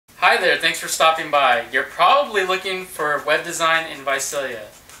Hi there, thanks for stopping by. You're probably looking for web design in Visalia.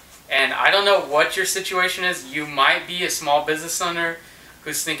 And I don't know what your situation is. You might be a small business owner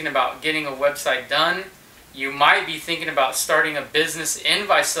who's thinking about getting a website done. You might be thinking about starting a business in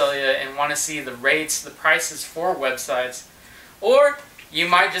Visalia and want to see the rates, the prices for websites. Or you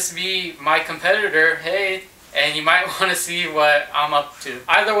might just be my competitor, hey, and you might want to see what I'm up to.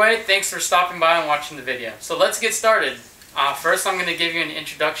 Either way, thanks for stopping by and watching the video. So let's get started. First, I'm going to give you an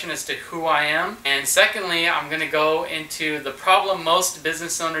introduction as to who I am, and secondly, I'm going to go into the problem most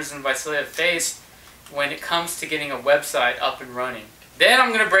business owners in Visalia face when it comes to getting a website up and running. Then I'm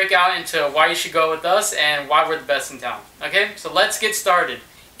going to break out into why you should go with us and why we're the best in town. Okay, so let's get started.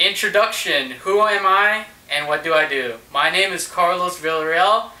 Introduction: who am I and what do I do? My name is Carlos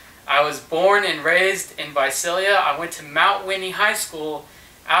Villarreal. I was born and raised in Visalia. I went to Mount Whitney High School.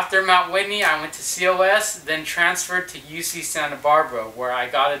 After Mount Whitney, I went to COS, then transferred to UC Santa Barbara, where I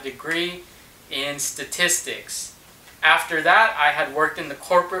got a degree in statistics. After that, I had worked in the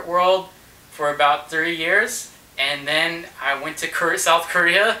corporate world for about 3 years, and then I went to South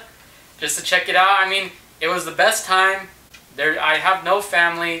Korea just to check it out. I mean, it was the best time. I have no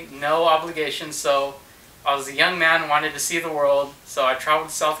family, no obligations, so I was a young man, wanted to see the world, so I traveled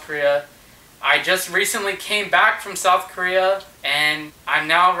to South Korea. I just recently came back from South Korea, and I'm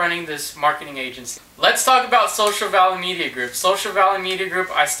now running this marketing agency. Let's talk about Social Valley Media Group. Social Valley Media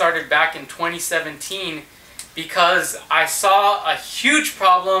Group I started back in 2017 because I saw a huge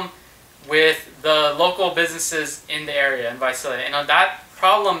problem with the local businesses in the area in Visalia. And that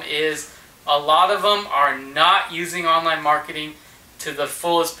problem is a lot of them are not using online marketing to the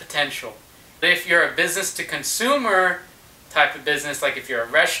fullest potential. If you're a business to consumer type of business, like if you're a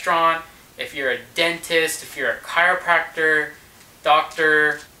restaurant, if you're a dentist, if you're a chiropractor,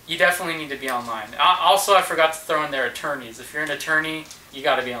 doctor, you definitely need to be online. Also, I forgot to throw in there attorneys. If you're an attorney, you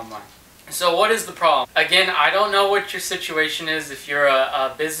got to be online. So what is the problem? Again, I don't know what your situation is. If you're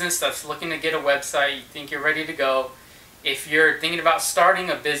a business that's looking to get a website, you think you're ready to go. If you're thinking about starting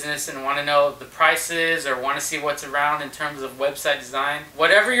a business and want to know the prices or want to see what's around in terms of website design,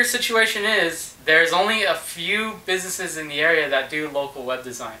 whatever your situation is, there's only a few businesses in the area that do local web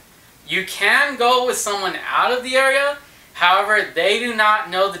design. You can go with someone out of the area, however, they do not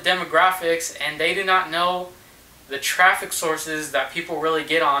know the demographics and they do not know the traffic sources that people really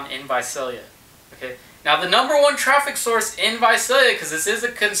get on in Visalia. Okay. Now the #1 traffic source in Visalia, because this is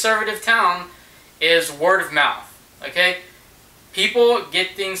a conservative town, is word of mouth. Okay? People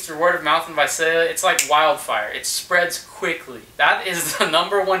get things through word of mouth in Visalia. It's like wildfire. It spreads quickly. That is the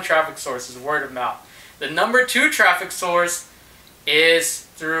 #1 traffic source, is word of mouth. The #2 traffic source is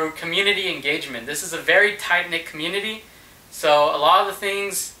through community engagement. This is a very tight-knit community, so a lot of the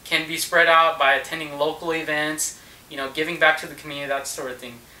things can be spread out by attending local events, giving back to the community, that sort of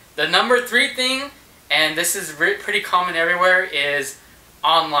thing. The #3 thing, and this is pretty common everywhere, is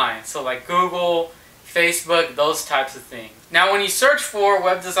online. So like Google, Facebook, those types of things. Now when you search for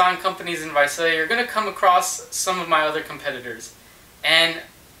web design companies in Visalia, you're going to come across some of my other competitors. And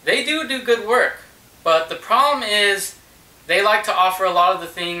they do good work, but the problem is they like to offer a lot of the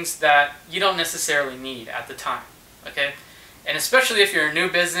things that you don't necessarily need at the time, okay? And especially if you're a new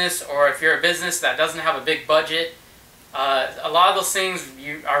business or if you're a business that doesn't have a big budget, a lot of those things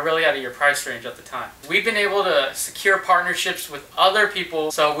are really out of your price range at the time. We've been able to secure partnerships with other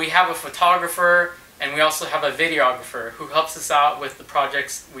people, so we have a photographer and we also have a videographer who helps us out with the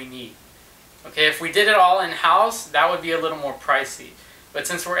projects we need. Okay, if we did it all in-house, that would be a little more pricey. But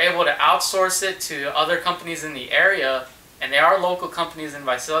since we're able to outsource it to other companies in the area, and they are local companies in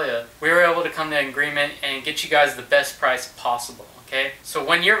Visalia, we were able to come to an agreement and get you guys the best price possible, okay? So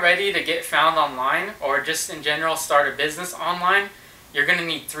when you're ready to get found online, or just in general start a business online, you're going to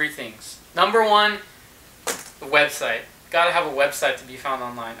need 3 things. #1, the website. Gotta have a website to be found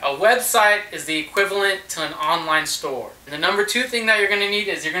online. A website is the equivalent to an online store. And the #2 thing that you're going to need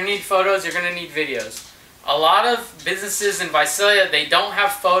is you're going to need photos, you're going to need videos. A lot of businesses in Visalia, they don't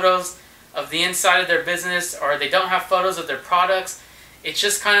have photos of the inside of their business, or they don't have photos of their products. It's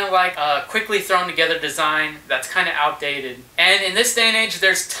just kind of like a quickly thrown together design that's kind of outdated. And in this day and age,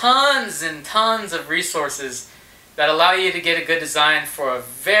 there's tons and tons of resources that allow you to get a good design for a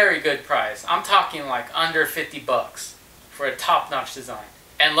very good price. I'm talking like under 50 bucks for a top-notch design.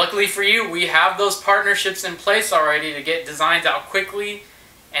 And luckily for you, we have those partnerships in place already to get designs out quickly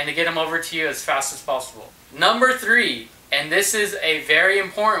and to get them over to you as fast as possible. #3, and this is a very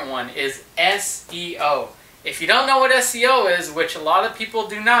important one, is SEO. If you don't know what SEO is, which a lot of people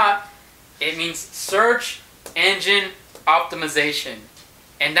do not, it means search engine optimization.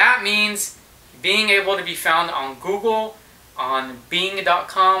 And that means being able to be found on Google, on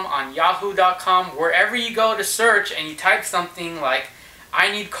Bing.com, on Yahoo.com, wherever you go to search and you type something like,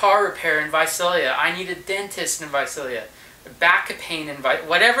 I need car repair in Visalia, I need a dentist in Visalia, back pain in Visalia,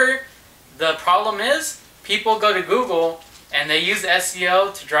 whatever the problem is, people go to Google and they use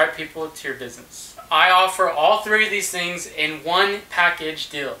SEO to drive people to your business. I offer all three of these things in one package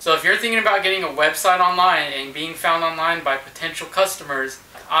deal. So if you're thinking about getting a website online and being found online by potential customers,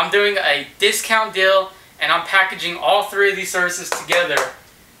 I'm doing a discount deal and I'm packaging all three of these services together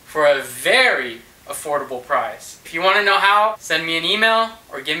for a very affordable price. If you want to know how, send me an email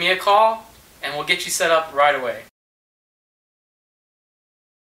or give me a call and we'll get you set up right away.